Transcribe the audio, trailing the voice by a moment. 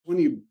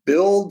you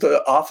build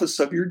the office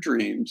of your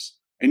dreams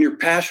and you're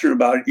passionate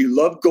about it, you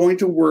love going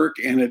to work,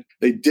 and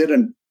they did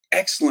an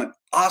excellent,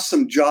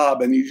 awesome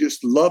job, and you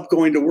just love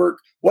going to work,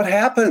 what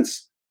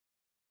happens?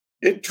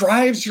 It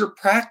drives your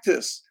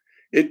practice.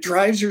 It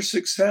drives your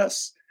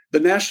success. The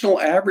national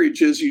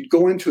average is you'd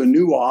go into a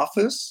new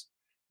office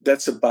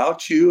that's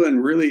about you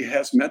and really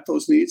has met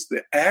those needs.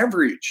 The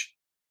average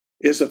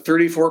is a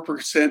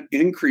 34%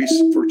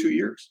 increase for 2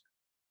 years.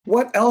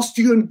 What else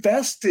do you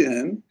invest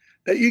in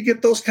that you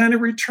get those kind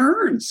of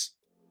returns?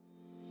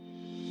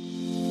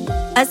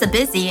 As a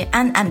busy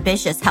and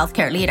ambitious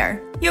healthcare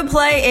leader, your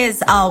plate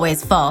is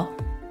always full.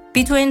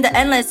 Between the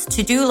endless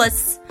to-do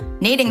lists,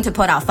 needing to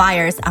put out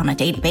fires on a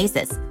daily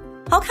basis,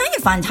 how can you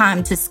find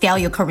time to scale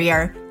your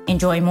career,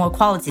 enjoy more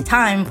quality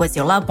time with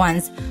your loved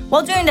ones,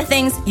 while doing the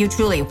things you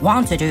truly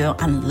want to do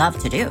and love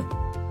to do?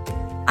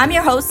 I'm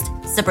your host,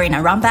 Sabrina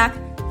Runback,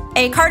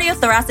 a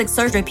cardiothoracic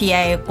surgery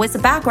PA with a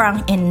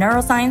background in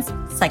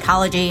neuroscience,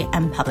 psychology,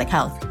 and public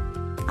health.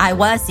 I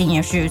was in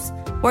your shoes,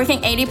 working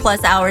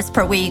 80+ hours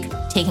per week,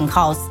 taking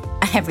calls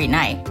every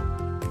night.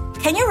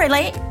 Can you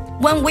relate?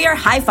 When we are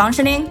high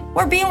functioning,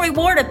 we're being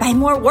rewarded by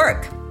more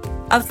work.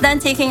 I was then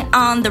taking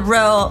on the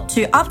role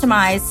to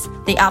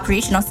optimize the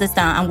operational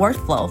system and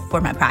workflow for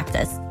my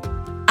practice.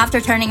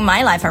 After turning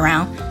my life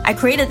around, I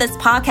created this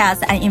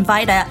podcast and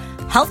invited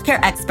healthcare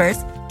experts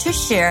to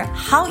share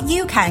how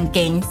you can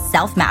gain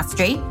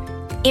self-mastery,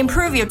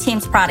 improve your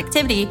team's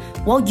productivity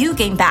while you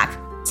gain back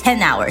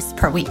 10 hours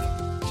per week.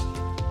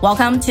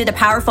 Welcome to the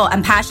Powerful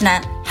and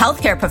Passionate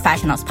Healthcare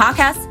Professionals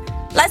podcast.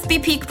 Let's be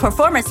peak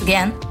performers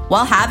again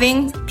while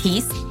having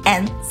peace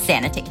and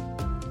sanity.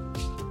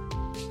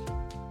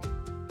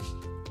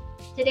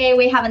 Today,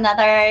 we have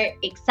another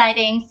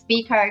exciting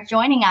speaker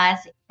joining us.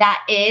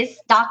 That is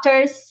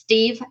Dr.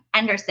 Steve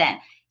Anderson.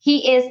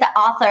 He is the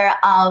author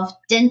of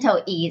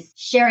Dental Ease,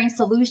 sharing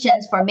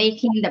solutions for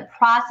making the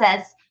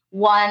process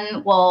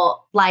one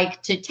will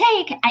like to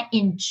take and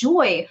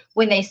enjoy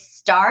when they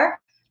start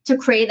to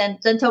create a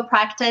dental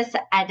practice.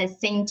 At the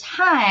same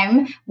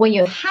time, when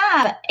you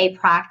have a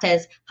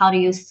practice, how do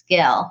you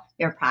scale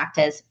your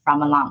practice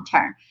from a long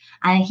term?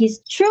 And he's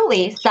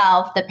truly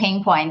solved the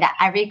pain point that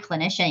every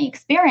clinician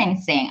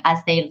experiencing as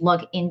they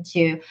look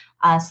into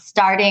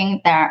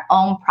starting their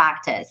own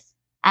practice.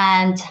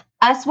 And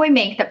as we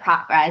make the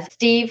progress,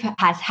 Steve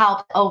has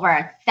helped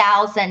over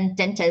 1,000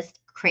 dentists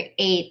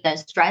create the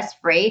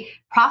stress-free,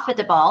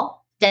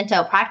 profitable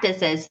dental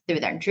practices through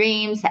their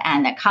dreams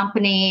and the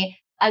company.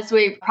 As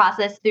we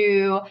process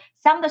through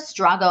some of the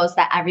struggles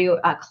that every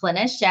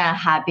clinician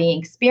have been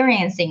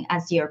experiencing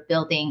as you're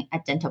building a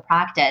dental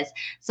practice.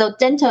 So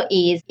Dental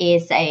Ease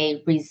is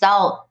a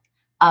result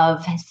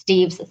of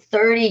Steve's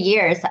 30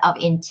 years of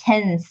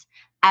intense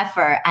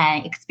effort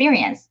and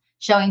experience,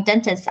 showing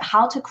dentists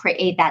how to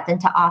create that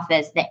dental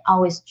office they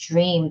always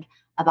dreamed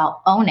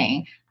about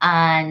owning.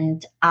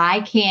 And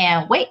I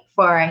can't wait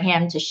for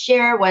him to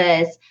share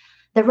with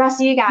the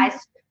rest of you guys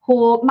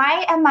who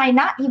might and might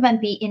not even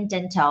be in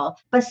dental,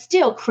 but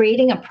still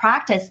creating a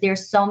practice.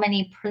 There's so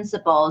many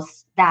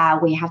principles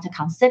that we have to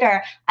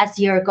consider as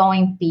you're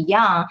going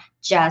beyond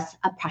just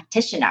a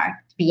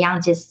practitioner,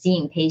 beyond just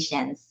seeing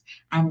patients.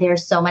 And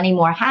there's so many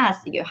more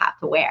hats that you have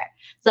to wear.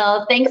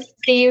 So thanks,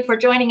 Steve, for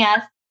joining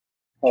us.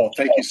 Oh,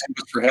 thank you so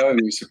much for having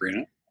me,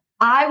 Sabrina.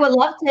 I would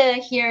love to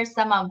hear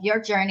some of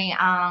your journey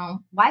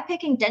on why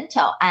picking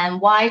dental and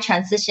why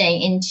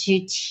transitioning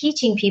into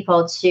teaching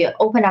people to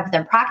open up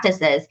their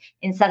practices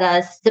instead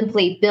of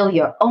simply build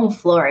your own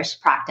flourish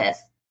practice.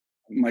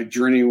 My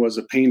journey was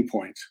a pain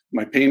point.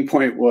 My pain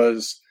point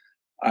was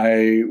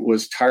I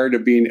was tired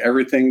of being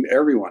everything to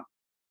everyone.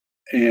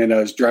 And I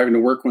was driving to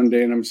work one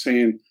day and I'm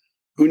saying,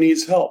 who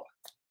needs help?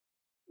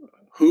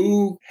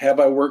 Who have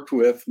I worked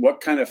with?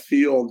 What kind of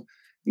field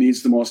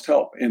needs the most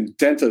help? And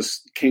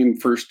dentists came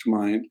first to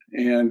mind.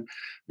 And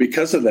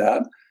because of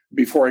that,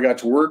 before I got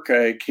to work,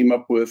 I came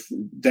up with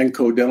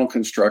Denko Dental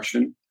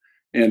Construction.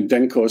 And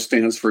Denko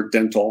stands for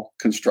dental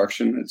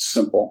construction. It's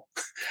simple.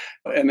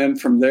 And then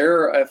from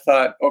there, I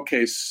thought,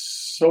 okay,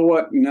 so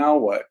what? Now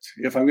what?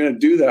 If I'm going to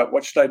do that,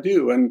 what should I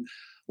do? And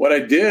what I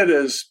did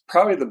is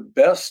probably the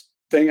best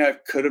thing I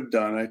could have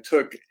done. I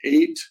took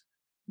 8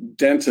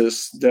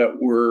 dentists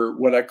that were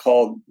what I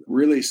called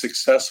really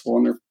successful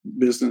in their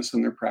business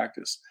and their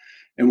practice.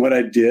 And what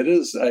I did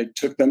is I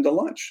took them to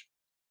lunch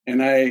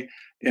and I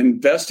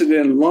invested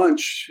in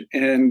lunch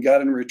and got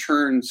in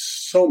return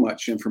so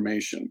much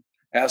information,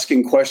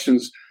 asking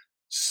questions.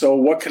 So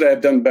what could I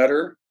have done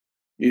better?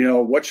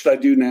 What should I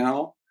do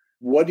now?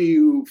 What do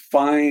you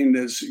find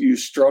as you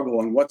struggle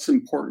and what's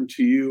important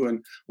to you?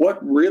 And what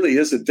really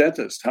is a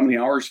dentist? How many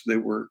hours do they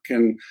work?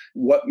 And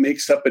what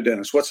makes up a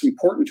dentist? What's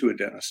important to a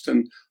dentist?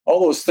 And all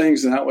those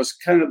things. And that was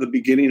kind of the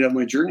beginning of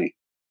my journey.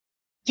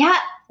 Yeah.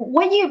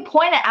 What you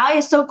pointed out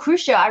is so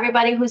crucial.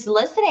 Everybody who's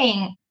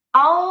listening,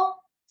 all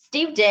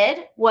Steve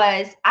did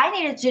was I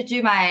needed to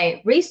do my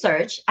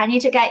research. I need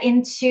to get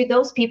into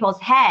those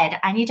people's head.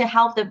 I need to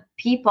help the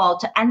people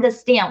to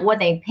understand what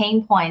their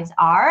pain points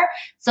are.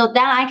 So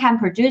then I can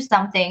produce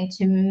something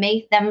to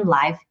make them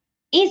life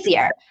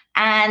easier.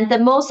 And the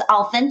most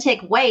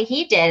authentic way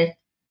he did,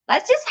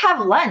 let's just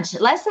have lunch.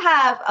 Let's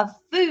have a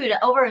food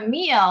over a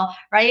meal,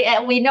 right?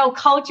 And we know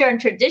culture and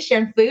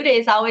tradition, food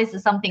is always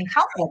something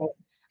comforting.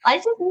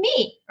 Let's just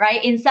meet,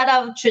 right? Instead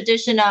of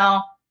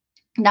traditional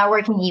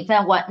networking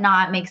event,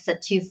 whatnot makes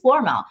it too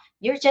formal.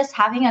 You're just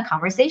having a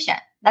conversation.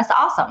 That's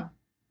awesome.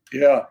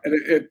 Yeah, and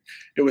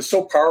it was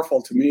so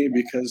powerful to me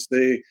because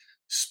they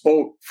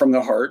spoke from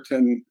the heart,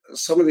 and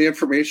some of the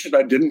information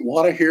I didn't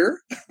want to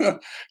hear.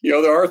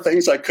 There are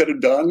things I could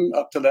have done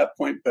up to that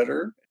point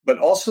better, but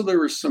also there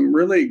were some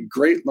really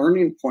great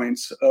learning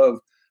points of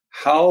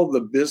how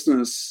the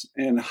business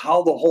and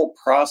how the whole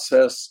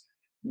process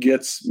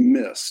gets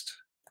missed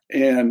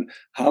and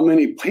how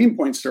many pain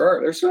points there are.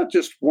 There's not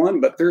just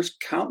one, but there's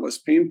countless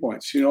pain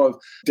points. Of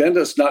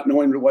dentists not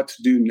knowing what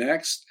to do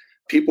next,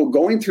 people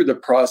going through the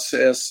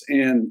process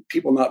and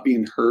people not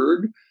being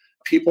heard,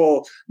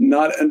 people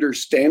not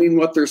understanding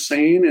what they're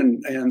saying,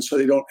 and so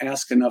they don't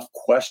ask enough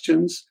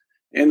questions.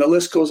 And the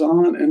list goes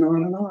on and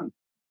on and on.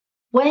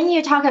 When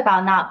you talk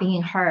about not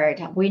being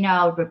heard, we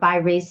know by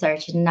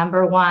research,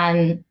 number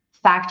one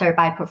factor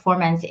by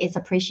performance is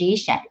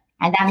appreciation.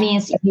 And that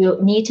means you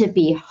need to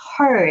be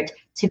heard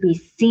to be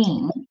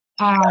seen.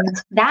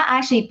 And that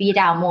actually beat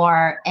out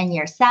more in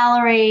your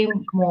salary,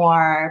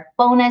 more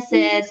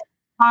bonuses,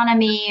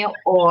 autonomy,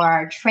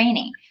 or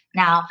training.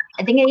 Now,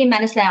 I think in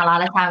medicine, a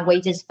lot of time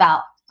we just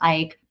felt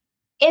like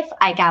if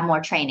I got more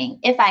training,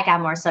 if I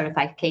got more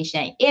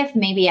certification, if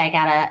maybe I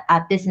got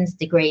a business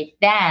degree,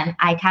 then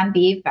I can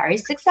be very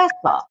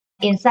successful.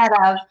 Instead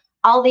of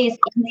all these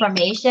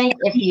information,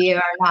 if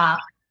you're not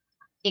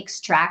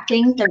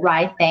extracting the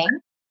right thing,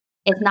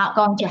 it's not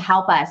going to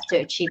help us to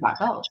achieve our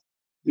goals.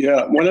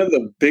 Yeah, one of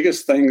the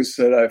biggest things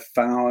that I've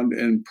found,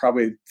 and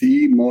probably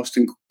the most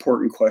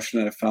important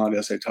question I found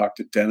as I talk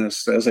to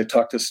dentists, as I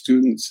talk to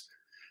students,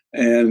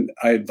 and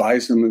I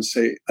advise them and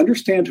say,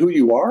 understand who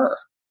you are.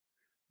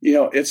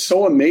 It's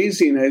so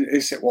amazing. They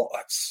say, well,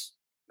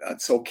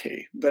 that's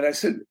okay. But I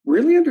said,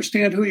 really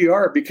understand who you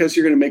are, because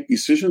you're going to make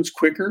decisions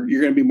quicker.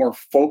 You're going to be more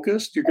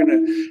focused.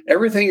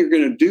 Everything you're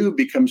going to do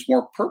becomes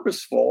more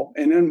purposeful.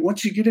 And then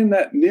once you get in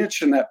that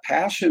niche and that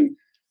passion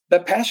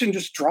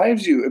just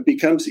drives you. It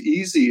becomes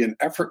easy and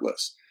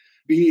effortless.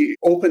 Be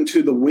open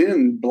to the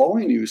wind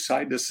blowing you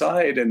side to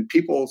side and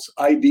people's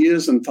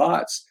ideas and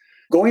thoughts.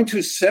 Going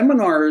to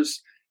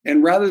seminars,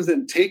 and rather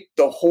than take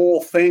the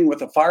whole thing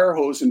with a fire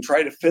hose and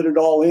try to fit it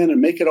all in and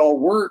make it all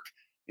work,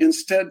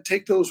 instead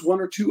take those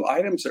one or two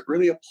items that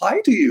really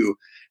apply to you.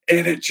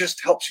 And it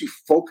just helps you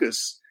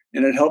focus,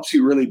 and it helps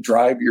you really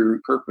drive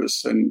your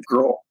purpose and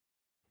grow.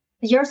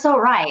 You're so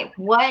right.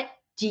 What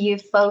do you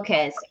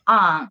focus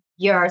on?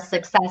 Your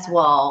success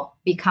will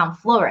become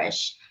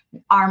flourish.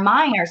 Our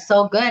mind are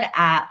so good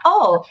at,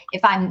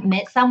 if I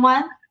meet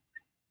someone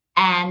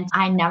and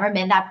I never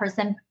met that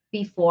person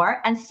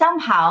before, and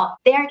somehow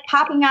they're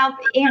popping up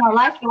in our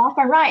life left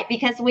and right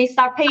because we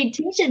start paying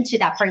attention to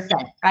that person,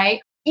 right?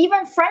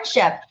 Even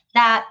friendship,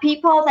 that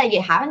people that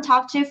you haven't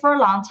talked to for a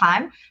long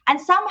time, and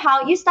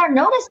somehow you start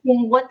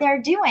noticing what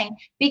they're doing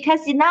because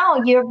now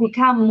you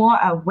become more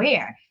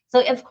aware.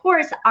 So of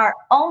course, our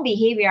own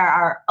behavior,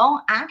 our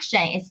own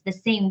action is the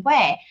same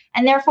way.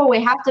 And therefore,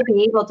 we have to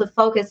be able to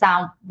focus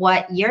on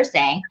what you're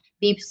saying,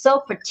 be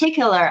so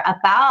particular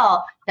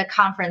about the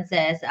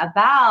conferences,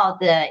 about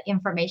the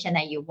information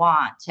that you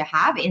want to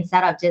have,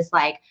 instead of just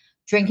like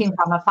drinking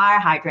from a fire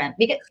hydrant.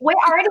 Because we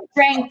already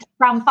drank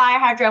from fire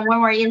hydrant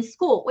when we're in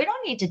school. We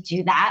don't need to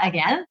do that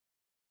again.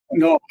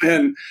 No,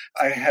 and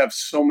I have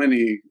so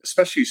many,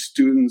 especially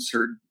students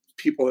or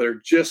people that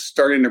are just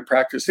starting to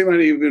practice. They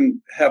might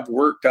even have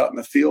worked out in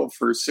the field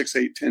for 6,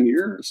 8, 10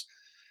 years.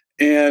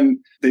 And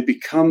they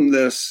become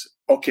this,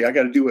 okay, I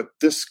got to do what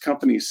this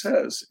company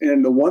says.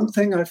 And the one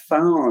thing I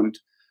found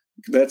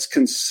that's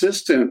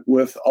consistent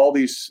with all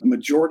these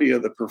majority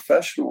of the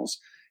professionals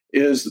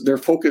is they're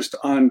focused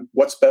on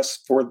what's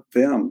best for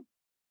them,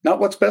 not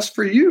what's best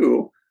for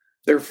you.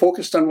 They're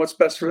focused on what's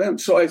best for them.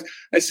 So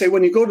I say,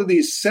 when you go to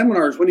these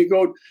seminars, when you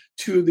go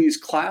to these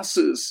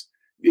classes,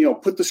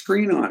 put the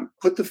screen on,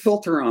 put the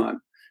filter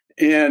on.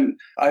 And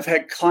I've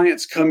had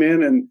clients come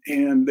in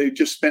and they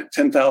just spent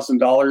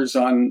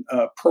 $10,000 on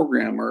a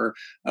program or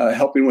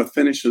helping with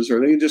finishes,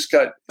 or they just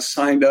got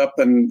signed up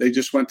and they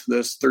just went to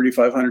this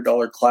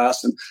 $3,500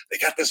 class and they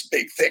got this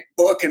big, thick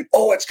book and,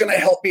 it's going to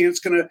help me.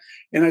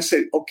 And I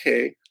say,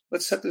 okay,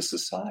 let's set this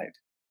aside.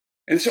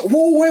 And they say,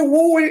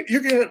 whoa, wait,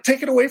 you're going to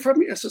take it away from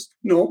me? I says,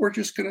 no, we're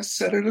just going to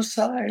set it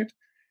aside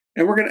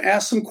and we're going to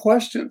ask some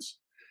questions.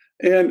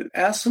 And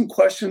ask some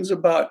questions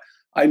about,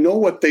 I know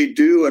what they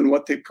do and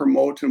what they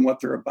promote and what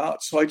they're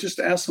about. So I just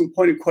ask some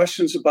pointed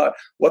questions about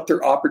what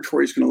their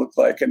operatory is going to look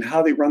like and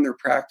how they run their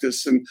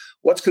practice and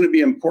what's going to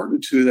be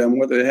important to them,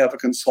 whether they have a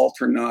consult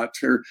or not,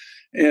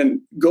 and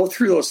go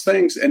through those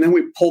things. And then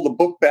we pull the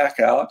book back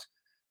out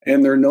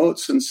and their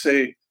notes and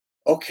say,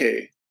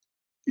 okay,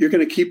 you're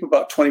going to keep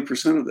about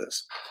 20% of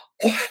this.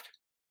 What?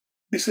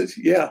 They said,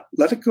 yeah,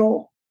 let it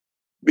go,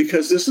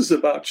 because this is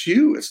about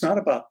you. It's not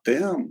about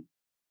them.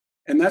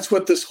 And that's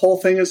what this whole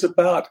thing is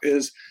about,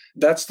 is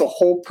that's the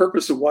whole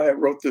purpose of why I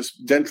wrote this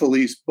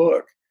Dentalese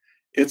book.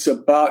 It's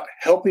about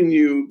helping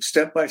you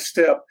step by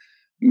step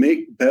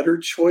make better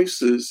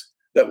choices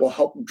that will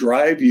help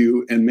drive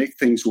you and make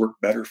things work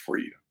better for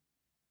you.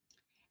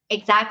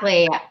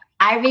 Exactly.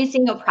 Every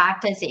single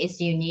practice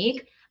is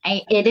unique.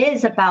 And it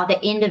is about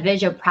the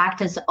individual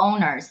practice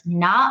owners,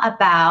 not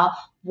about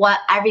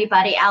what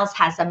everybody else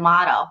has a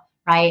model,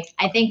 right?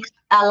 I think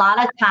a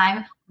lot of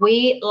time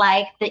we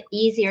like the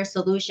easier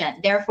solution.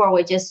 Therefore,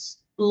 we're just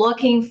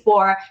looking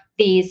for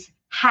these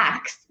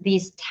hacks,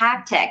 these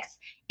tactics,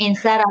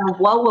 instead of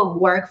what will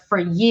work for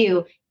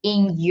you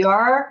in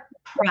your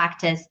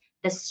practice,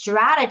 the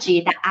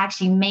strategy that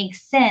actually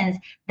makes sense,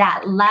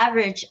 that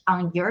leverage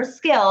on your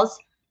skills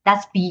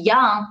that's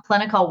beyond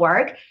clinical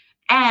work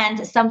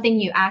and something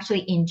you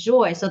actually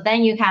enjoy. So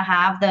then you can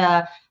have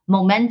the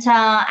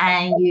momentum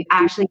and you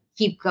actually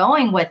keep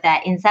going with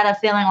that instead of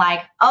feeling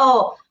like,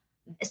 oh,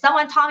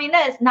 someone taught me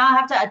this. Now I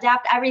have to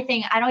adapt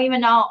everything. I don't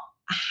even know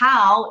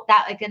how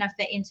that is going to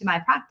fit into my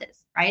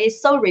practice, right?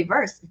 It's so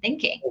reverse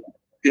thinking.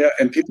 Yeah.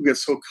 And people get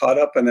so caught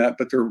up in that,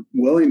 but they're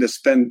willing to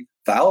spend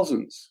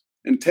thousands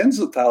and tens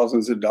of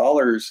thousands of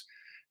dollars.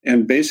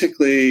 And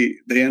basically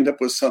they end up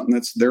with something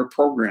that's their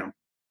program.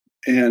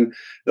 And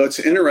what's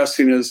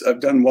interesting is I've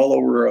done well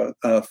over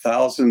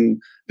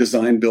 1,000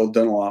 design build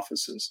dental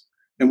offices.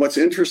 And what's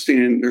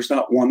interesting, there's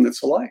not one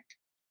that's alike.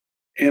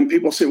 And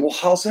people say, well,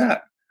 how's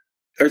that?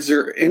 Is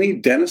there any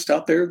dentist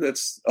out there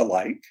that's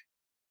alike?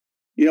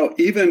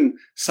 Even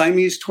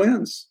Siamese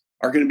twins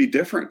are going to be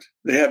different.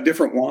 They have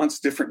different wants,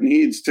 different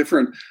needs,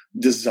 different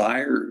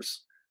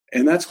desires.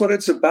 And that's what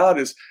it's about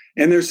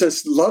and there's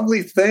this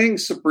lovely thing,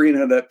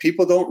 Sabrina, that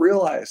people don't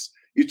realize.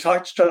 You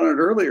touched on it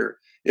earlier.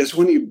 Is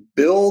when you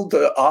build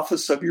the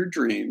office of your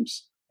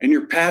dreams and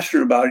you're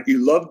passionate about it,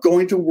 you love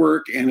going to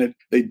work and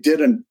they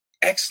did an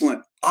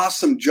excellent,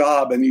 awesome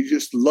job and you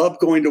just love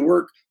going to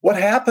work. What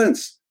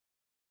happens?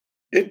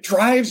 It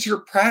drives your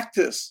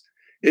practice.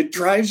 It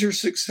drives your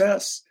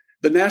success.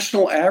 The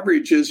national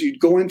average is you'd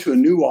go into a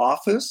new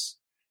office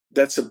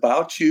that's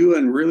about you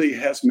and really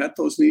has met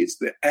those needs.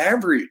 The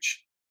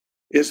average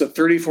is a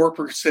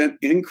 34%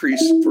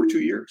 increase for 2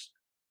 years.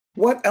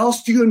 What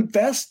else do you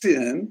invest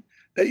in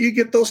that you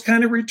get those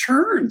kind of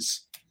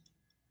returns?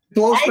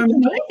 That's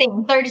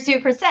amazing,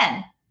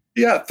 32%.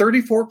 Yeah,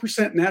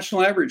 34%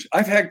 national average.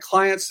 I've had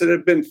clients that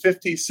have been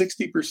 50,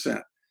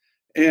 60%.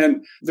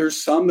 And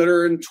there's some that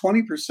are in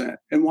 20%.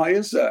 And why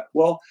is that?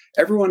 Well,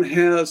 everyone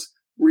has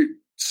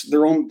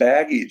their own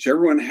baggage.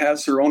 Everyone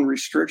has their own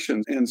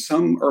restrictions. And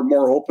some are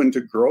more open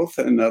to growth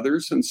than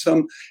others. And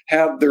some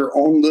have their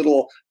own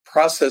little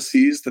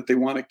processes that they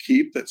want to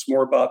keep that's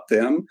more about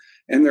them.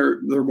 And they're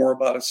more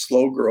about a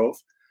slow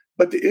growth.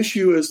 But the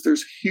issue is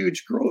there's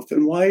huge growth.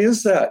 And why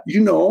is that?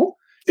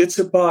 It's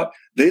about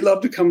they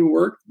love to come to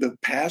work. The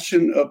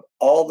passion of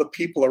all the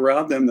people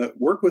around them that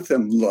work with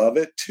them love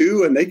it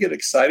too. And they get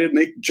excited and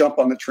they jump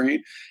on the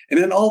train.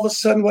 And then all of a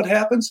sudden what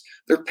happens?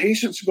 Their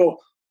patients go,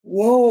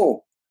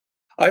 whoa.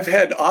 I've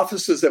had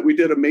offices that we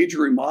did a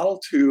major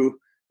remodel to.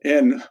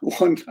 And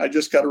one, I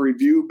just got a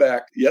review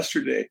back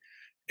yesterday.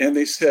 And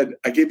they said,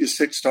 I gave you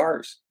 6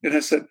 stars. And I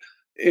said,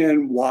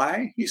 and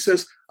why? He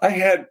says, I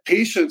had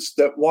patients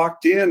that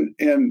walked in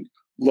and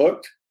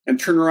looked and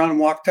turned around and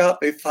walked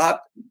out. They thought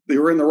they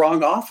were in the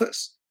wrong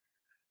office.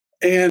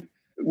 And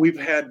we've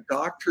had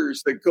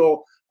doctors that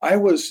go, I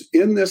was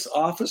in this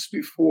office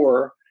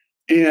before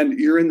and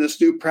you're in this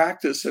new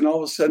practice. And all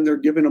of a sudden they're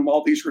giving them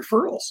all these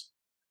referrals.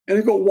 And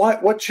they go,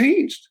 what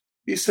changed?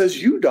 He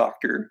says, you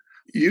doctor,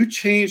 you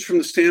changed from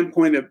the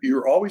standpoint of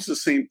you're always the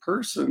same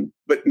person,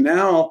 but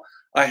now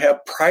I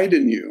have pride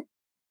in you.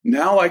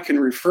 Now I can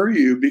refer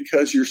you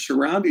because your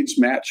surroundings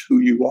match who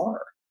you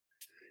are.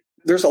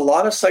 There's a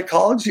lot of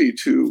psychology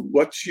to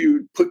what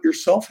you put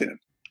yourself in.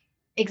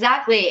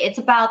 Exactly. It's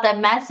about the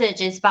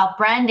message. It's about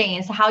branding.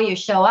 It's how you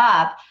show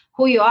up,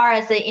 who you are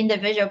as an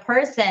individual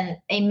person.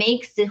 It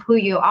makes who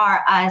you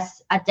are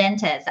as a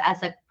dentist,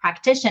 as a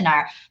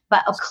practitioner.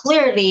 But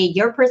clearly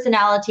your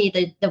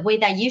personality, the way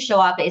that you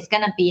show up is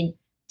going to be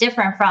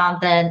different from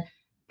the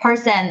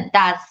person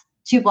that's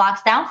 2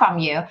 blocks down from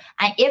you.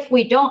 And if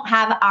we don't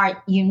have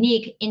our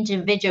unique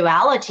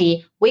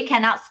individuality, we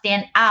cannot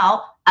stand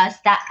out as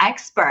that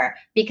expert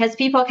because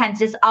people can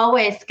just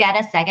always get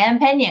a second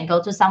opinion,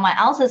 go to someone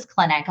else's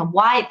clinic,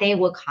 why they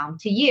will come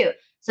to you.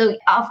 So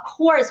of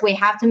course, we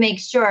have to make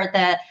sure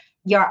that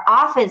your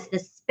office, the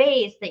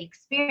space, the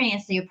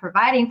experience that you're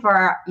providing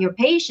for your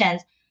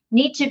patients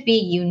need to be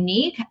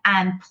unique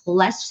and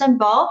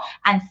pleasurable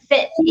and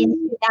fit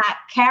into that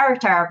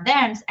character of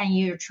them, and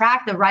you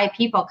attract the right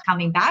people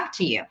coming back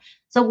to you.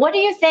 So what do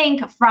you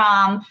think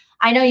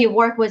I know you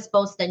work with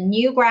both the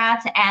new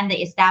grads and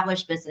the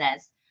established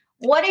business.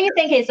 What do you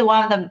think is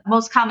one of the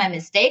most common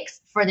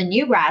mistakes for the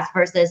new grads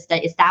versus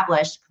the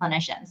established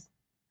clinicians?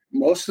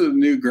 Most of the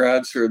new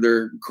grads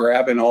they're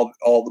grabbing all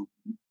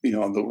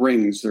the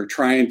rings. They're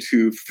trying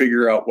to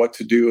figure out what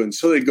to do. And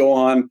so they go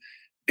on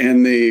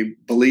and they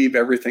believe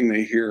everything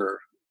they hear.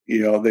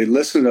 They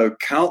listen to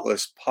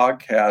countless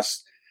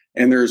podcasts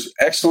And there's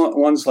excellent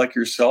ones like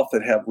yourself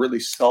that have really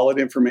solid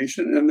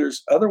information. And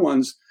there's other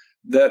ones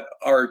that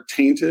are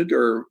tainted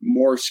or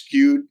more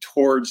skewed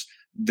towards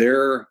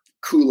their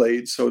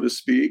Kool-Aid, so to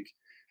speak.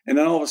 And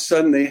then all of a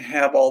sudden they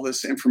have all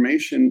this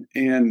information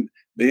and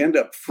they end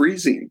up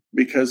freezing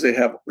because they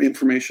have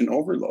information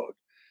overload.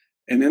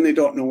 And then they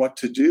don't know what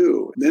to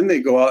do. Then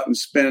they go out and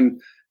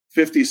spend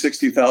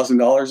 $50,000,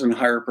 $60,000 and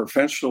hire a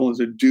professional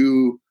to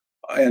do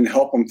and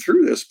help them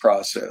through this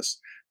process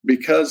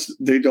because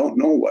they don't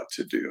know what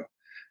to do.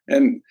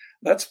 And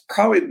that's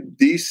probably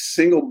the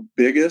single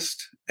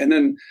biggest. And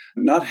then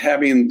not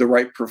having the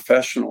right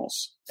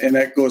professionals. And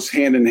that goes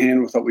hand in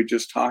hand with what we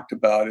just talked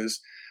about is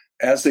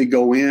as they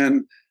go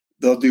in,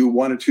 they'll do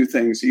one of two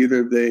things.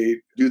 Either they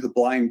do the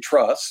blind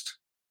trust,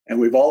 and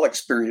we've all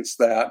experienced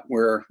that,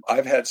 where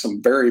I've had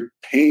some very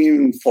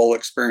painful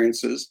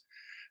experiences,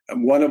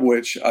 and one of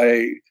which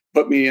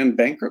put me in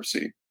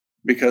bankruptcy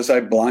because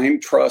I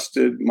blind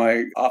trusted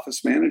my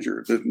office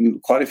manager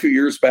quite a few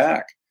years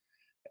back.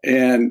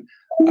 And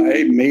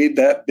I made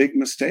that big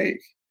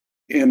mistake.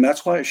 And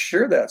that's why I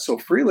share that so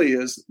freely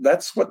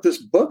that's what this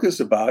book is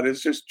about,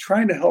 is just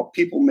trying to help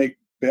people make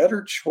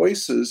better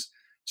choices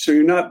so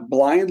you're not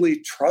blindly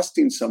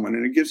trusting someone.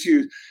 And it gives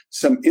you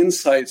some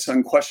insights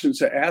on questions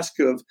to ask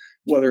of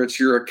whether it's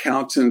your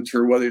accountant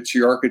or whether it's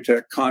your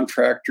architect,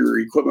 contractor,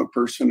 equipment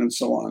person, and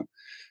so on.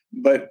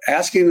 But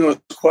asking those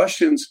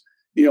questions,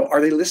 are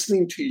they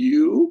listening to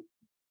you?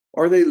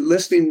 Or are they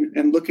listening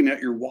and looking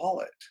at your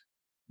wallet?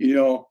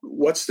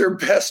 What's their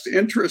best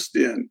interest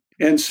in?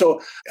 And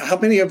so how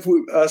many of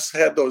us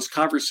had those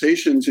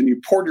conversations and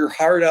you poured your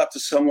heart out to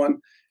someone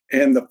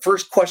and the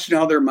first question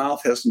out of their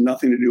mouth has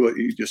nothing to do with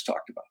what you just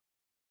talked about?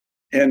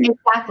 And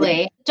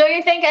exactly. Do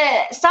you think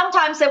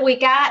sometimes that we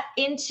got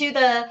into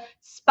the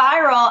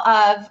spiral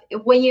of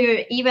when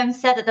you even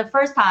said it the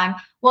first time,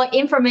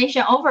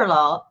 information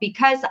overload,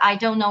 because I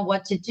don't know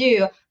what to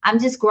do. I'm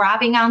just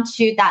grabbing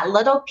onto that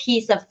little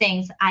piece of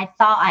things I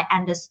thought I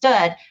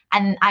understood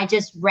and I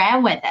just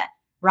ran with it,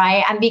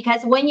 right? And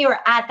because when you're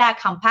at that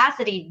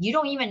capacity, you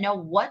don't even know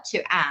what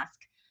to ask.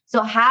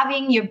 So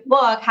having your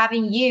book,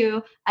 having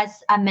you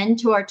as a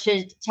mentor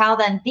to tell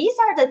them, these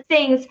are the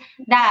things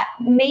that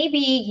maybe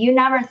you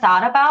never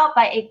thought about,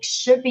 but it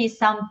should be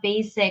some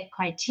basic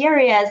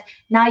criteria.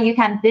 Now you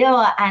can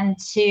build and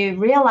to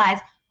realize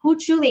who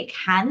truly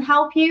can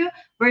help you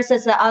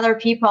versus the other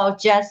people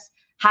just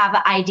have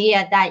an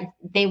idea that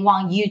they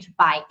want you to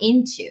buy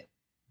into.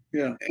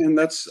 Yeah. And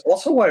that's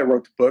also why I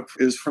wrote the book,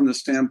 is from the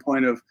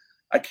standpoint of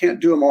I can't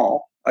do them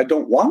all. I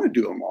don't want to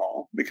do them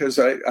all because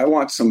I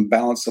want some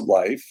balance of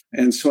life.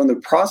 And so in the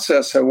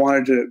process, I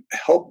wanted to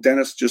help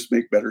dentists just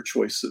make better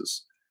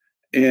choices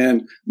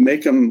and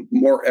make them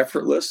more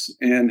effortless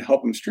and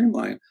help them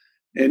streamline.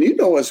 And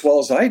as well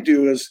as I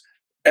do is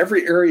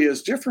every area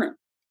is different.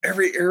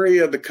 Every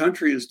area of the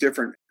country is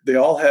different. They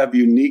all have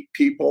unique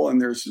people and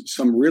there's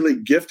some really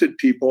gifted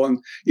people. And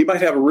you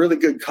might have a really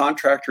good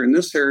contractor in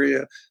this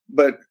area,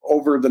 but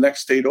over the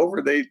next state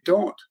over, they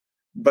don't.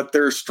 But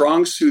their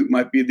strong suit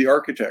might be the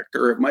architect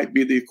or it might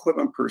be the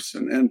equipment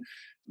person. And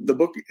the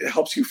book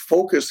helps you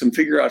focus and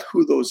figure out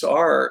who those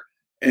are.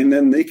 And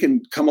then they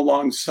can come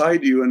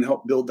alongside you and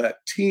help build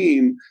that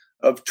team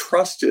of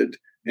trusted.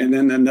 And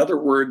then another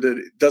word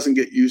that doesn't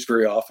get used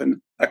very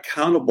often,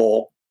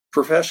 accountable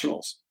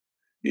professionals.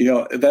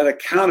 That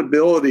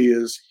accountability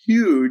is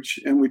huge.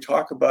 And we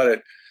talk about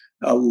it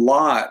a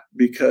lot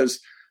because,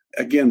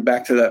 again,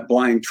 back to that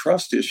blind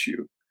trust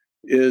issue,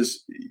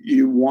 is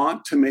you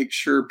want to make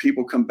sure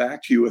people come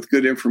back to you with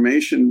good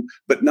information,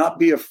 but not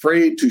be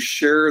afraid to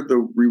share the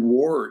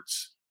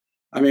rewards.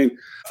 I mean,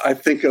 I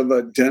think of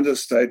a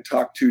dentist I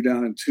talked to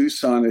down in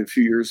Tucson a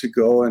few years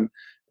ago, and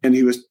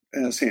he was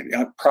saying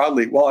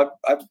proudly,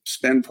 I've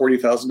spent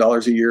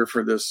 $40,000 a year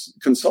for this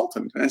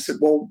consultant. And I said,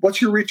 well,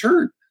 what's your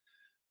return?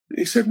 And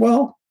he said,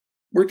 well,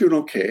 we're doing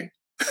okay.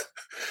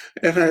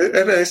 and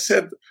I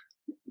said,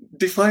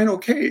 define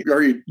okay.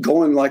 Are you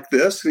going like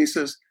this? And he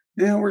says,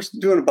 yeah, we're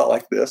doing about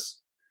like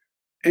this.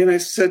 And I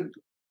said,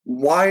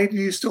 why do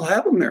you still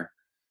have him there?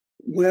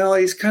 Well,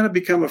 he's kind of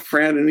become a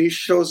friend and he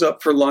shows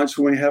up for lunch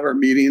when we have our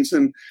meetings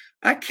and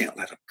I can't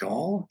let him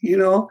go,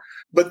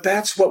 But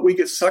that's what we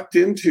get sucked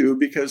into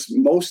because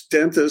most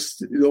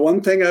dentists, the one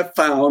thing I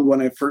found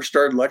when I first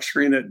started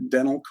lecturing at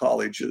dental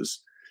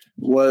colleges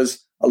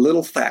was a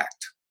little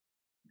fact.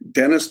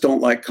 Dentists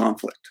don't like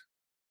conflict.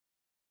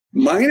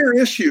 Minor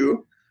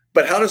issue,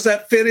 but how does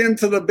that fit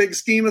into the big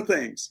scheme of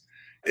things?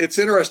 It's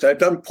interesting. I've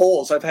done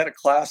polls. I've had a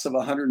class of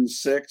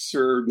 106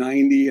 or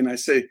 90, and I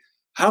say,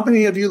 how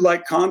many of you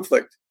like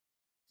conflict?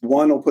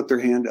 One will put their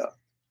hand up.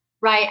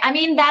 Right. I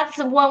mean, that's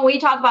when we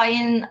talk about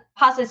in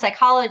positive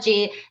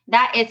psychology,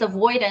 that is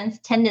avoidance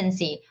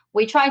tendency.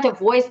 We try to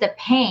avoid the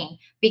pain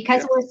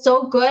because we're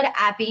so good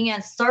at being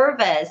a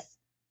service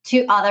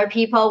to other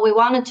people. We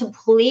wanted to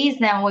please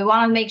them. We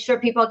want to make sure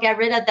people get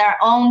rid of their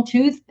own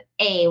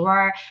toothache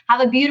or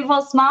have a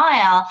beautiful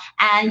smile.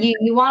 And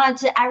you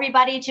wanted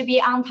everybody to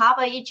be on top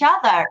of each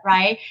other,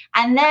 right?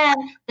 And then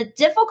the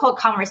difficult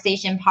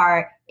conversation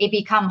part, it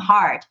become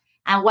hard.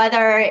 And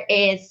whether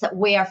it's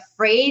we're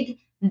afraid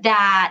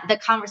that the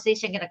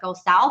conversation going to go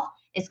south,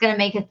 it's going to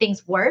make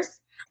things worse,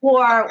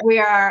 or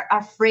we're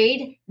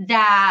afraid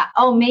that,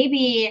 oh,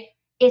 maybe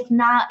it's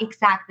not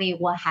exactly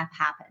what have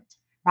happened.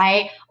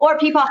 Right? Or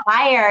people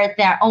hire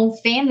their own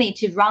family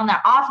to run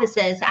their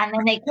offices and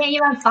then they can't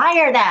even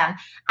fire them.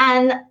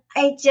 And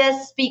it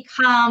just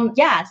become,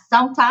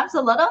 sometimes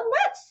a little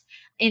nuts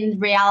in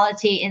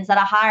reality, instead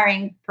of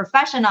hiring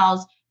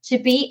professionals to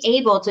be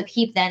able to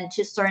keep them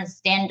to certain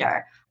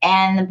standard.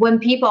 And when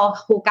people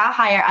who got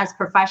hired as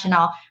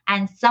professional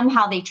and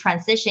somehow they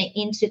transition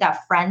into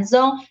that friend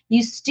zone,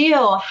 you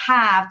still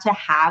have to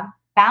have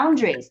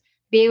boundaries,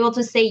 be able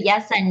to say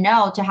yes and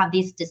no, to have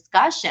these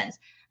discussions.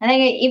 I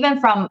think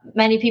even from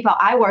many people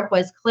I work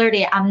with,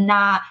 clearly I'm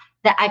not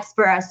the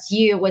expert as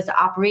you with the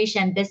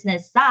operation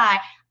business side.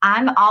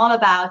 I'm all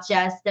about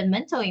just the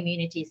mental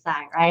immunity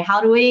side, right? How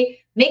do we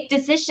make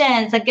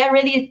decisions and get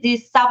rid of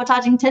these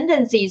sabotaging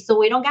tendencies so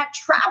we don't get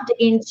trapped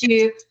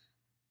into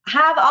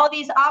have all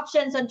these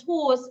options and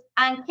tools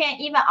and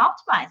can't even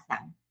optimize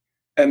them?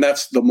 And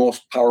that's the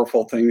most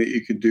powerful thing that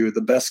you can do.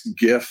 The best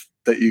gift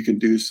that you can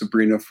do,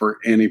 Sabrina, for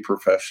any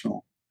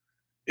professional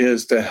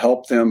is to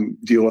help them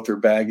deal with their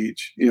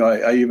baggage.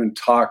 I even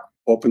talk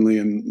openly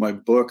in my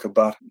book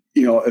about,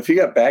 if you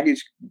got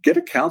baggage, get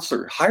a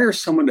counselor, hire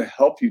someone to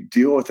help you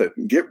deal with it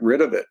and get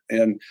rid of it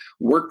and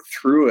work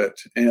through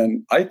it.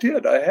 And I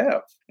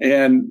have.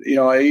 And,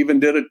 I even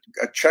did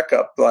a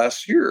checkup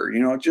last year,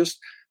 just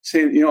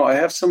saying, I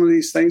have some of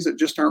these things that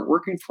just aren't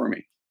working for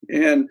me.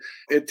 And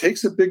it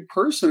takes a big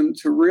person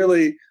to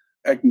really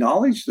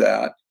acknowledge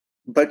that.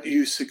 But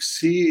you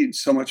succeed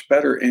so much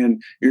better,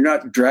 and you're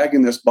not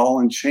dragging this ball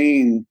and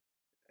chain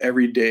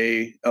every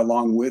day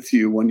along with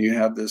you when you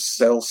have this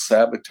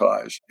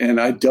self-sabotage. And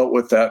I dealt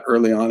with that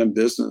early on in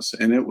business,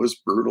 and it was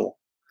brutal.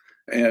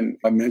 And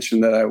I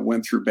mentioned that I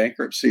went through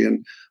bankruptcy,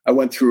 and I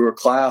went through a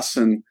class,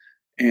 and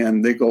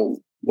they go,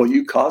 well,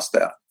 you caused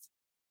that.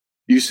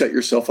 You set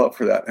yourself up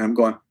for that. And I'm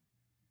going,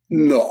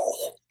 no.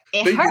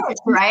 It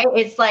hurts, right?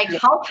 It's like,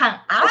 how can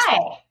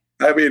I?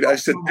 I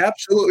said,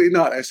 absolutely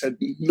not. I said,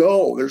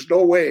 no, there's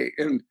no way.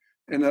 And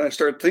then I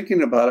started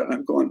thinking about it, and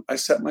I'm going, I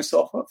set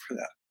myself up for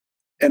that.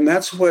 And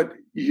that's what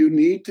you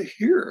need to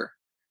hear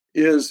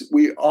is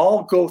we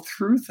all go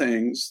through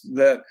things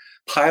that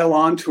pile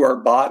onto our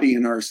body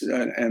and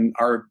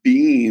our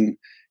being,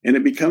 and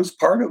it becomes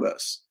part of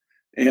us.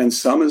 And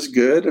some is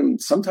good, and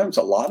sometimes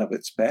a lot of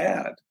it's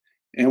bad.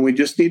 And we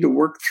just need to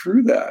work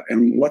through that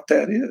and what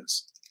that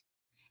is.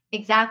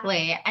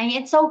 Exactly. And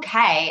it's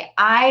okay.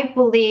 I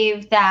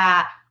believe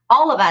that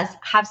all of us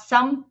have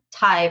some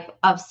type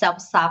of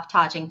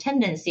self-sabotaging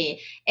tendency.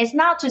 It's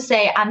not to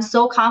say I'm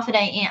so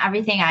confident in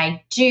everything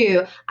I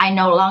do, I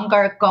no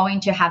longer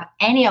going to have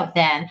any of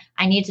them.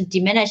 I need to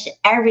diminish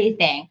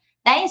everything.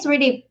 That is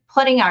really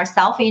putting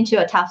ourselves into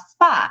a tough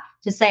spot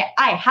to say,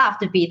 I have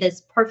to be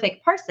this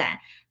perfect person.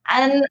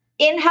 And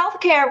in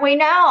healthcare, we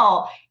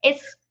know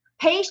it's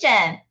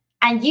patient.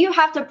 And you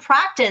have to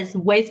practice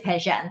with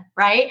patience,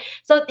 right?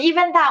 So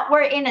even that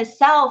word in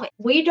itself,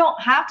 we don't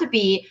have to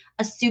be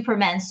a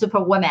Superman,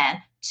 Superwoman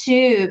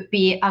to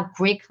be a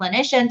great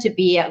clinician, to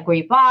be a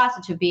great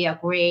boss, to be a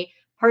great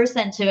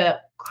person to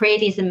create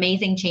these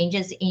amazing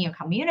changes in your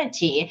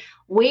community.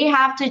 We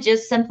have to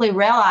just simply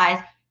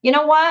realize, you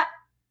know what?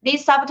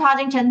 These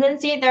sabotaging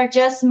tendencies, they're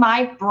just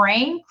my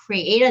brain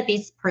created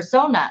this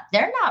persona.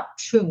 They're not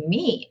true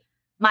me.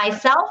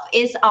 Myself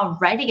is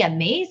already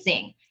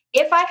amazing.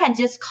 If I can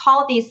just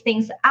call these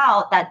things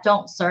out that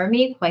don't serve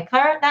me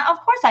quicker, then of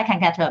course I can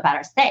get to a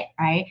better state,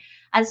 right?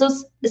 And so,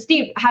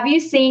 Steve, have you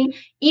seen,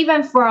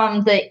 even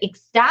from the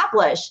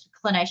established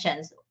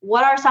clinicians,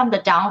 what are some of the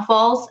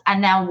downfalls?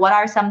 And then what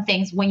are some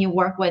things when you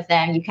work with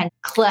them, you can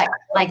click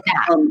like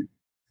that?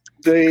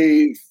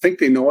 They think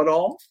they know it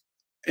all,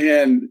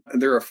 and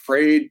they're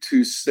afraid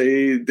to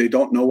say they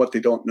don't know what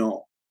they don't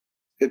know.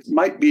 It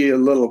might be a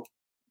little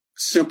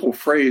simple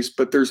phrase,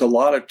 but there's a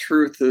lot of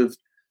truth of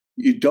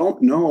you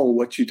don't know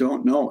what you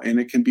don't know. And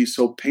it can be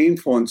so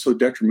painful and so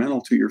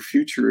detrimental to your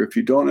future if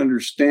you don't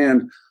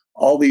understand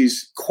all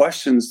these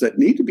questions that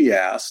need to be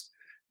asked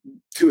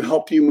to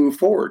help you move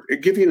forward. I'll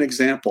give you an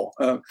example.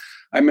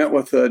 I met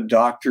with a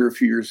doctor a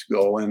few years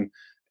ago, and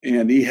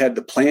he had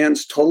the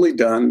plans totally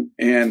done.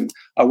 And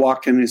I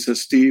walked in and he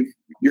says, Steve,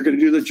 you're going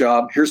to do the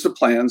job. Here's the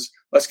plans.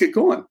 Let's get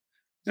going.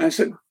 And I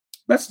said,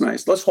 that's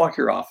nice. Let's walk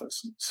your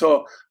office.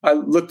 So I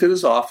looked at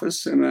his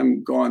office and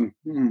I'm going,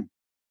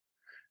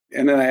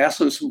 And then I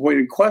asked him some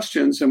pointed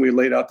questions, and we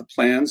laid out the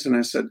plans. And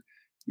I said,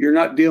 you're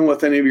not dealing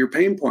with any of your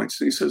pain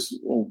points. And he says,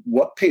 well,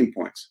 what pain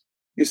points?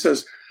 He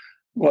says,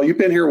 well, you've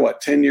been here,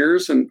 10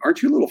 years? And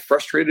aren't you a little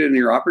frustrated in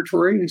your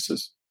operatory? And he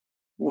says,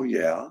 well,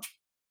 yeah.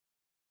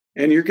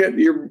 And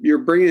you're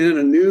bringing in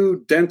a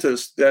new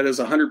dentist that is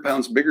 100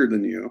 pounds bigger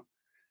than you.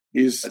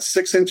 He's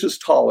 6 inches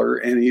taller,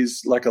 and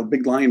he's like a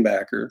big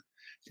linebacker.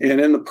 And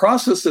in the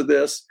process of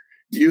this,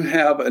 you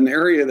have an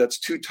area that's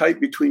too tight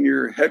between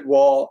your head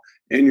wall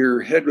and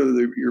your head of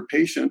your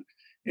patient.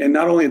 And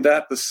not only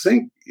that, the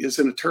sink is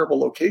in a terrible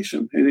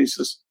location. And he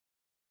says,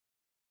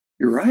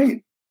 you're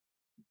right.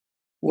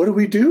 what do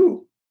we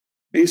do?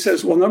 And he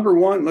says, well, number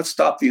one, let's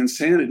stop the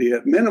insanity.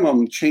 At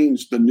minimum,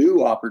 change the new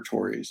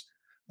operatories.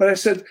 But I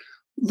said,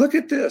 look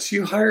at this.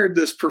 You hired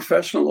this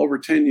professional over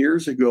 10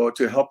 years ago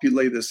to help you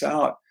lay this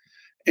out.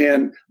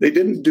 And they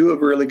didn't do a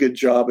really good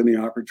job in the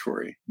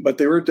operatory, but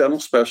they were a dental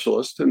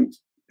specialist, and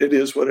it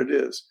is what it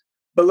is.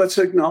 But let's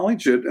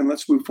acknowledge it and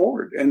let's move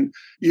forward. And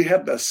you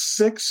have the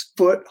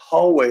 6-foot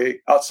hallway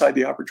outside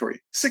the operatory,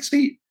 6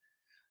 feet.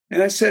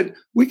 And I said,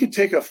 we could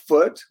take a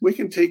foot, we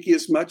can take you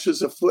as much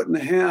as 1.5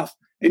 feet,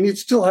 and you'd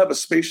still have a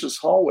spacious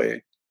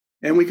hallway.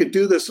 And we could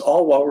do this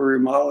all while we're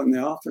remodeling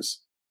the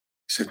office.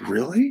 He said,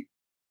 really?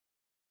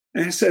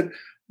 And I said,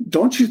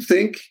 don't you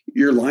think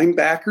your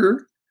linebacker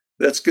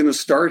that's going to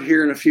start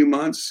here in a few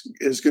months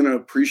is going to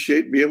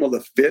appreciate being able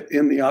to fit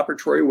in the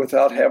operatory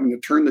without having to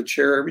turn the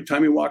chair every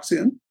time he walks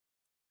in?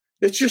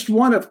 It's just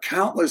one of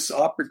countless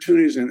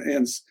opportunities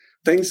and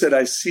things that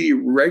I see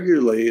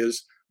regularly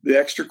is the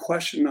extra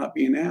question not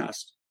being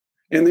asked.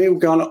 And they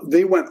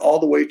went all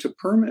the way to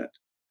permit.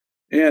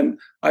 And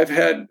I've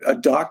had a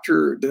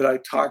doctor that I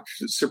talked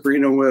to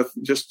Sabrina with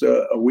just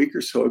a week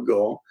or so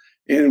ago.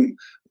 And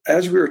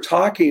as we were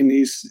talking,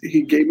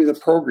 he gave me the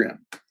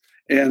program.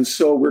 And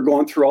so we're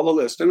going through all the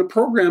list. And the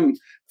program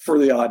for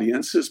the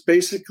audience is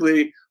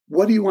basically,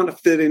 what do you want to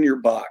fit in your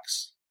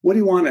box? What do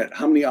you want it?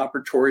 How many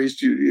operatories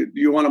do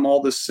you want them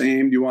all the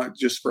same? Do you want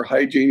just for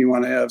hygiene? You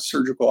want to have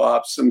surgical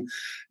ops and,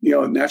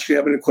 naturally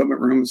have an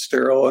equipment room and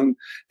sterile.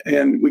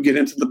 And we get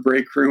into the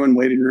break room and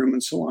waiting room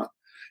and so on.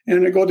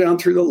 And I go down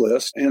through the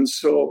list. And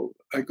so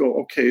I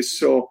go, okay,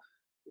 so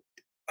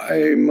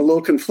I'm a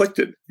little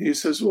conflicted. He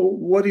says, well,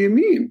 what do you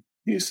mean?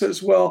 He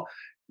says, well,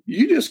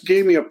 you just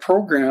gave me a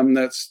program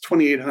that's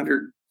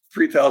 2,800,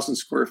 3,000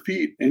 square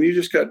feet, and you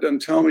just got done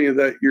telling me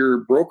that your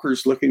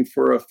broker's looking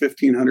for a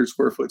 1,500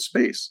 square foot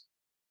space.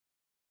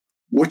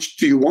 Which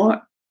do you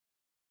want?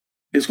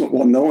 He's going,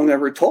 well, no one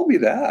ever told me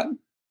that.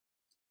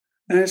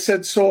 And I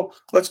said, so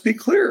let's be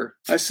clear.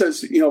 I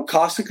says,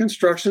 cost of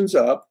construction's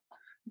up.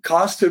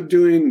 Cost of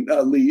doing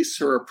a lease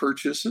or a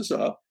purchase is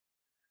up.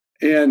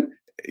 And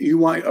you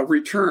want a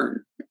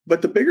return.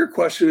 But the bigger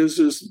question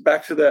is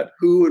back to that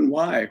who and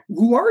why.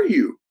 Who are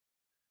you?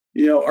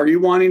 Are you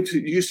do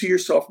you see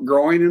yourself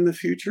growing in the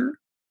future?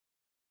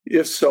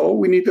 If so,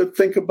 we need to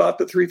think about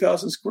the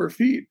 3,000 square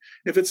feet.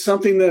 If it's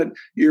something that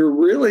you're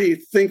really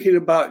thinking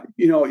about,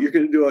 you're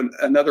going to do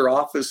another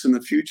office in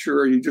the future,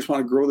 or you just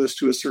want to grow this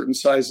to a certain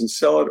size and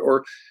sell it,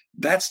 or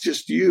that's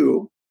just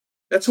you,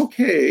 that's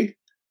okay.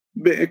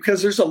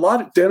 Because there's a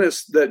lot of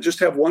dentists that just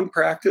have one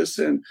practice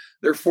and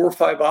they're 4 or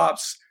 5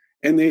 ops,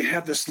 and they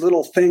have this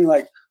little thing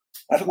like,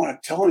 I don't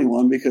want to tell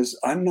anyone because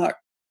I'm not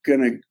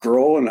going to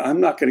grow and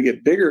I'm not going to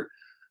get bigger.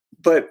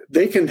 But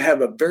they can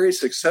have a very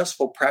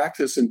successful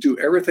practice and do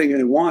everything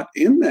they want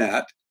in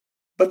that,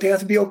 but they have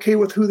to be okay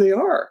with who they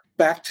are.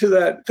 Back to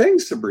that thing,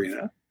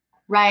 Sabrina.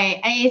 Right.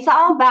 And it's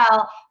all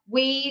about,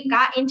 we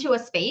got into a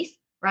space,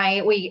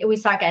 right? We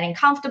start getting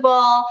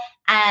comfortable,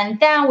 and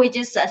then we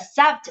just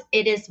accept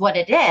it is what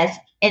it is.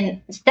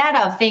 Instead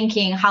of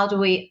thinking, how do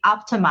we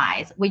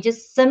optimize? We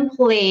just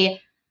simply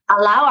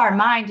allow our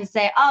mind to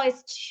say, oh,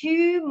 it's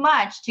too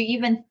much to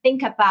even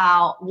think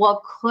about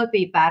what could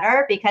be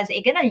better, because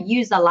it's going to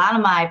use a lot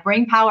of my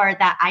brain power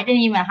that I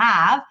didn't even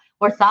have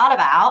or thought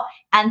about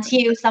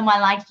until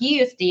someone like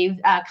you, Steve,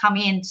 come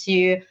in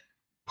to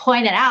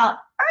point it out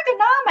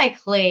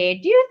ergonomically.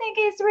 Do you think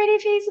it's really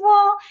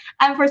feasible?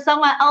 And for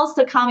someone else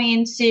to come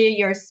into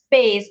your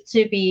space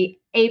to be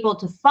able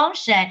to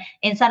function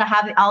instead of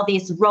having all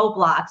these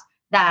roadblocks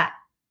that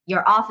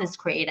your office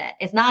created.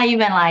 It's not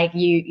even like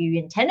you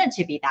intended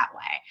to be that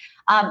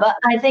way. But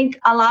I think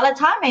a lot of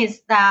time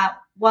is that,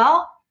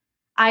 well,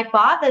 I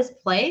bought this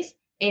place.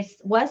 It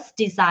was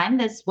designed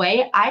this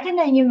way. I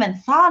didn't even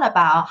thought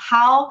about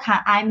how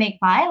can I make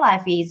my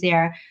life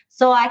easier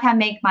so I can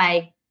make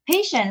my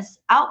patients'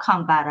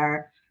 outcome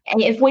better.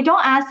 And if we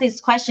don't ask this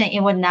question,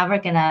 it would never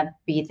gonna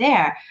be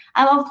there.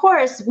 And of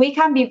course, we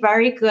can be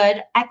very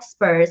good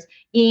experts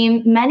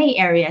in many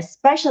areas,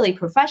 especially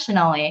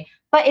professionally.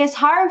 But it's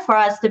hard for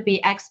us to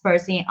be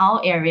experts in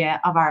all areas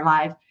of our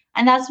life.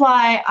 And that's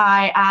why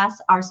I ask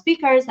our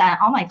speakers and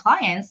all my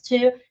clients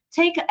to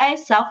take a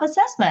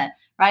self-assessment,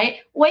 right?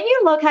 When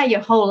you look at your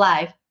whole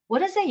life, what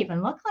does it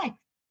even look like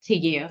to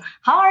you?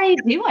 How are you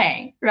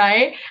doing,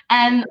 right?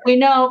 And we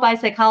know by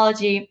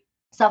psychology,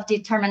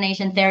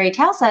 self-determination theory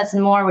tells us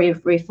the more we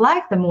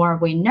reflect, the more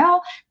we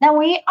know, that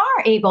we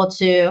are able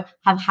to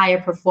have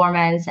higher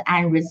performance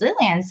and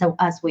resilience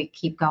as we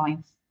keep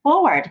going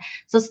forward.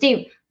 So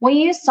Steve, when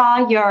you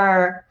saw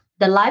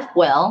the life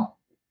wheel,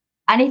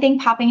 anything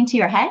popping into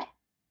your head?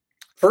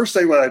 First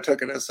thing when I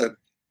took it, I said,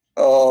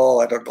 oh,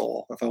 I don't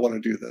know if I want to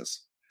do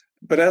this.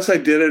 But as I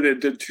did it,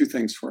 it did 2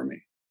 things for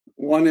me.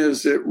 One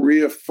is it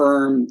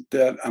reaffirmed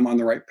that I'm on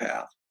the right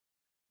path.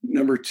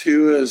 Number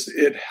 2 is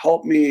it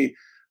helped me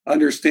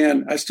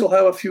understand I still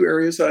have a few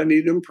areas that I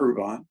need to improve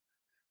on,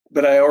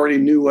 but I already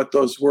knew what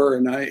those were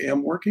and I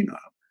am working on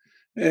them.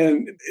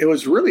 And it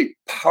was really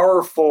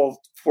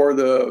powerful for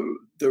the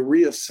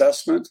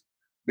reassessment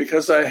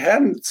because I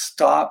hadn't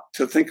stopped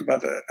to think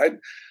about that.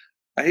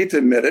 I hate to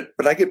admit it,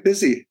 but I get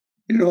busy.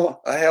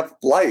 I have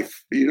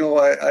life.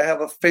 I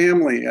have a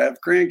family. I have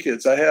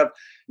grandkids. I have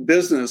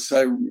business.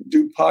 I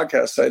do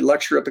podcasts. I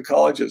lecture at the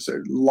colleges. There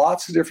are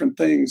lots of different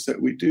things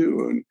that we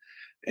do.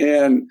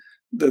 And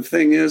the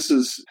thing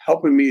is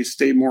helping me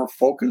stay more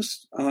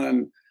focused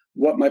on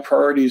what my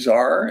priorities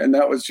are. And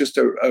that was just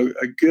a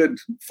good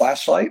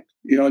flashlight,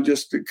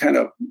 just to kind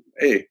of,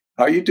 hey,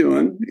 how you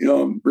doing?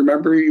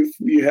 Remember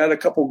you had a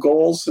couple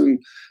goals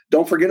and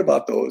don't forget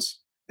about those.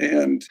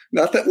 And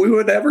not that we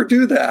would ever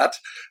do that,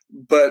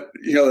 but,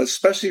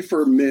 especially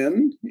for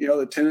men,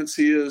 the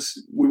tendency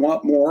is we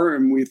want more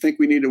and we think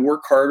we need to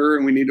work harder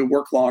and we need to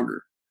work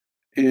longer.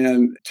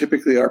 And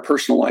typically our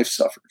personal life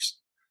suffers.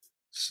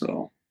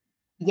 So.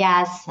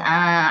 Yes,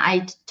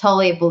 I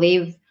totally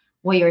believe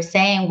what you're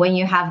saying. When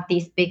you have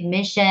these big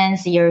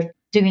missions, you're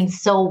doing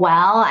so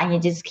well and you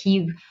just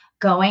keep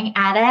going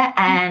at it.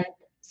 And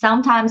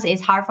sometimes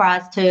it's hard for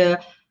us to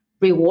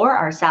reward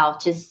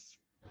ourselves, just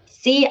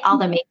see all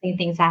the amazing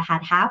things that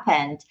had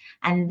happened.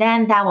 And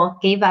then that will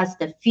give us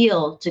the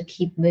fuel to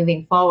keep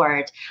moving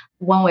forward.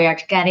 When we are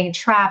getting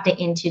trapped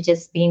into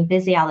just being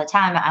busy all the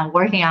time and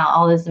working out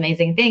all these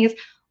amazing things,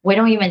 we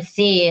don't even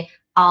see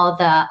all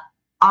the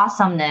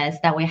awesomeness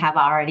that we have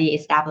already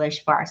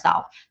established for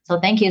ourselves.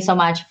 So thank you so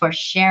much for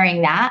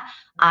sharing that.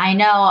 I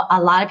know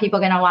a lot of people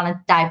are going to want to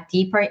dive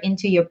deeper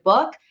into your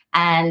book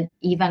and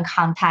even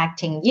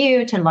contacting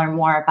you to learn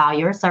more about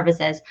your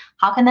services.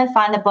 How can they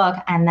find the book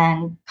and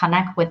then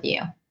connect with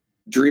you?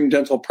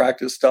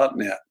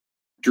 DreamDentalPractice.net.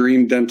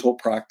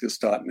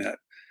 DreamDentalPractice.net.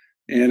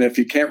 And if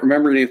you can't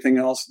remember anything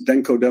else,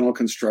 Denko Dental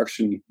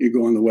Construction, you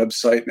go on the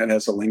website and it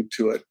has a link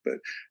to it. But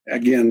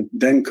again,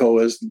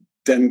 Denko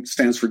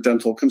stands for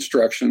dental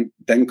construction,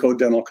 Denko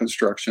Dental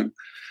Construction,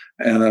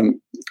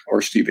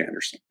 or Steve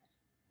Anderson.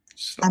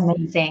 So.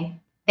 Amazing.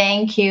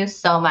 Thank you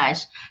so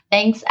much.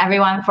 Thanks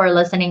everyone for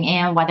listening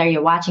in, whether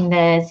you're watching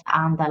this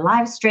on the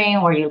live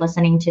stream or you're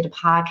listening to the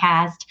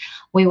podcast.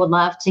 We would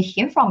love to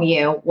hear from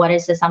you. What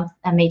is a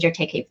major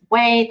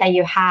takeaway that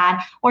you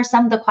had, or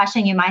some of the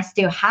questions you might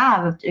still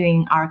have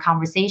during our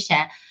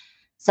conversation?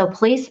 So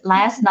please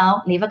let us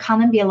know, leave a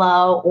comment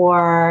below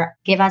or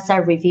give us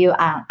a review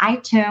on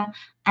iTunes.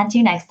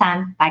 Until next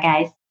time, bye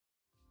guys.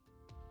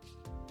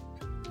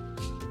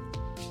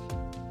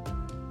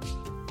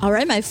 All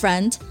right, my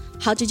friend.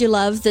 How did you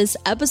love this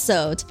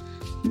episode?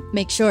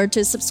 Make sure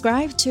to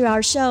subscribe to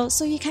our show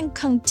so you can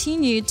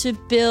continue to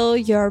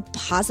build your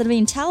positive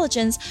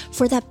intelligence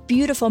for that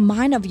beautiful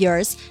mind of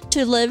yours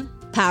to live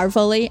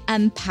powerfully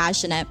and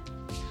passionate.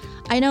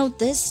 I know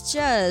this is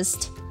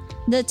just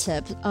the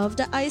tip of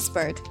the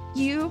iceberg.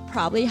 You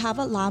probably have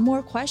a lot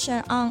more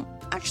questions on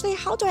actually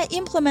how do I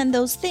implement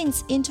those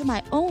things into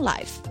my own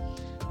life?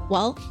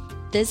 Well,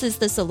 this is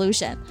the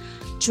solution.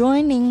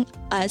 Joining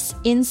us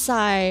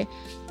inside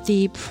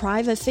the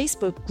private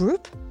Facebook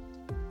group,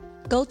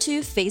 go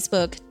to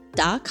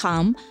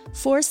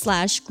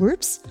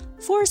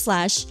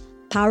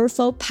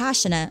facebook.com/groups/powerful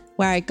passionate,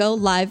 where I go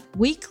live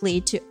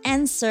weekly to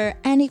answer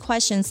any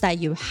questions that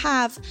you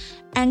have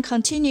and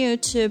continue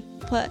to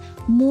put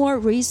more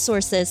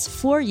resources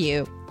for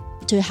you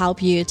to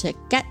help you to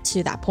get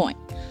to that point.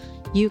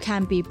 You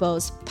can be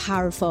both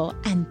powerful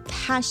and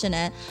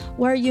passionate,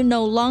 where you're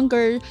no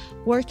longer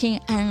working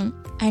on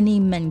any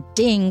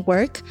mundane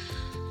work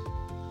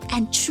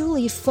and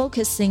truly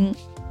focusing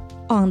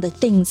on the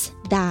things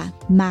that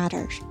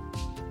matter.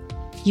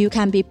 You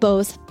can be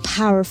both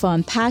powerful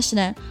and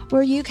passionate,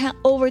 where you can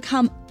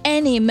overcome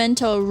any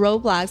mental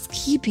roadblocks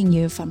keeping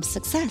you from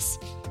success.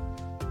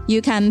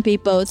 You can be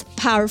both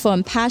powerful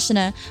and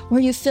passionate, where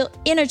you feel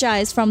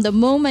energized from the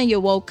moment you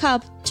woke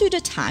up to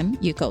the time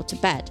you go to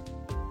bed.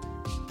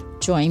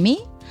 Join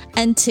me,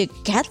 and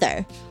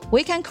together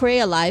we can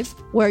create a life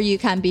where you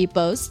can be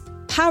both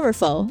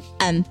powerful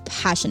and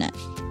passionate.